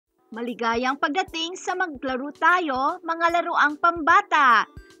Maligayang pagdating sa maglaro tayo, mga laruang pambata.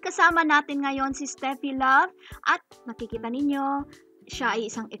 Kasama natin ngayon si Steffi Love at nakikita ninyo, siya ay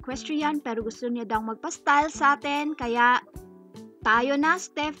isang equestrian pero gusto niya daw magpa-style sa atin. Kaya tayo na,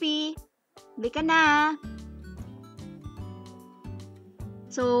 Steffi. Hindi ka na.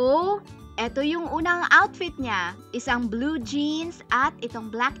 So, eto yung unang outfit niya. Isang blue jeans at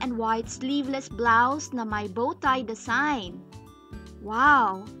itong black and white sleeveless blouse na may bow tie design.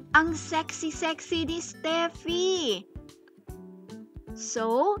 Wow! Ang sexy-sexy ni Steffi!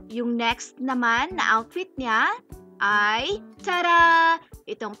 So, yung next naman na outfit niya ay, tada!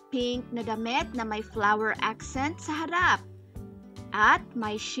 Itong pink na damit na may flower accent sa harap. At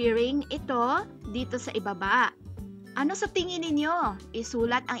may shearing ito dito sa ibaba. Ano sa tingin ninyo?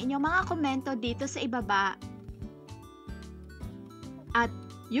 Isulat ang inyong mga komento dito sa ibaba. At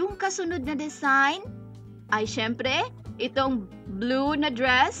yung kasunod na design ay syempre itong blue na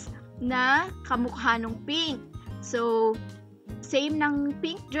dress na kamukha ng pink. So, same ng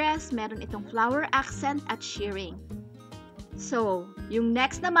pink dress, meron itong flower accent at shearing. So, yung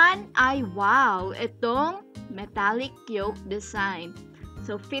next naman ay wow, itong metallic yoke design.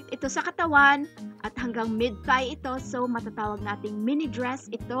 So, fit ito sa katawan at hanggang mid-thigh ito, so matatawag nating mini dress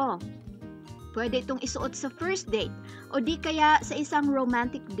ito. Pwede itong isuot sa first date o di kaya sa isang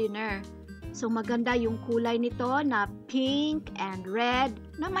romantic dinner. So, maganda yung kulay nito na pink and red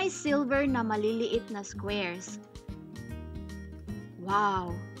na may silver na maliliit na squares.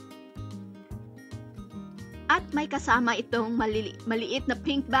 Wow! At may kasama itong maliit na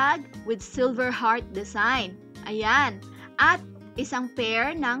pink bag with silver heart design. Ayan. At isang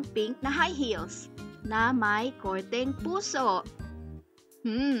pair ng pink na high heels na may korteng puso.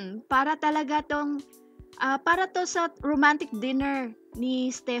 Para talaga para to sa romantic dinner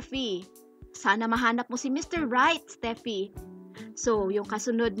ni Steffi. Sana mahanap mo si Mr. Right, Steffi. So, yung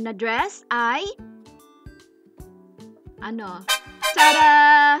kasunod na dress ay tada!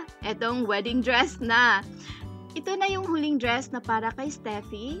 Etong wedding dress na. Ito na yung huling dress na para kay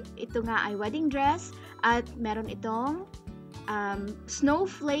Steffi. Ito nga ay wedding dress at meron itong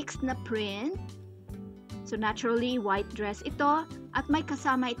snowflakes na print. So, naturally, white dress ito. At may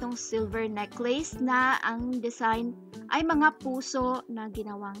kasama itong silver necklace na ang design ay mga puso na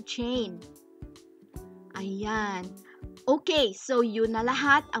ginawang chain. Ayan. Okay, so yun na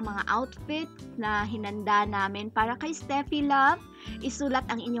lahat ang mga outfit na hinanda namin para kay Steffi Love. Isulat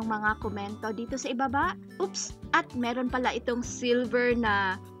ang inyong mga komento dito sa ibaba. Oops! At meron pala itong silver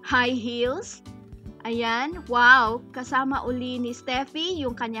na high heels. Ayan, wow! Kasama uli ni Steffi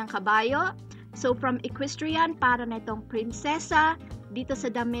yung kanyang kabayo. So, from equestrian para na itong prinsesa dito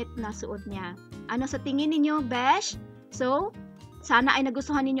sa damit na suot niya. Ano sa tingin ninyo, besh? So, sana ay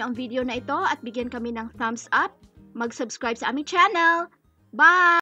nagustuhan ninyo ang video na ito at bigyan kami ng thumbs up. Mag-subscribe sa aming channel. Bye!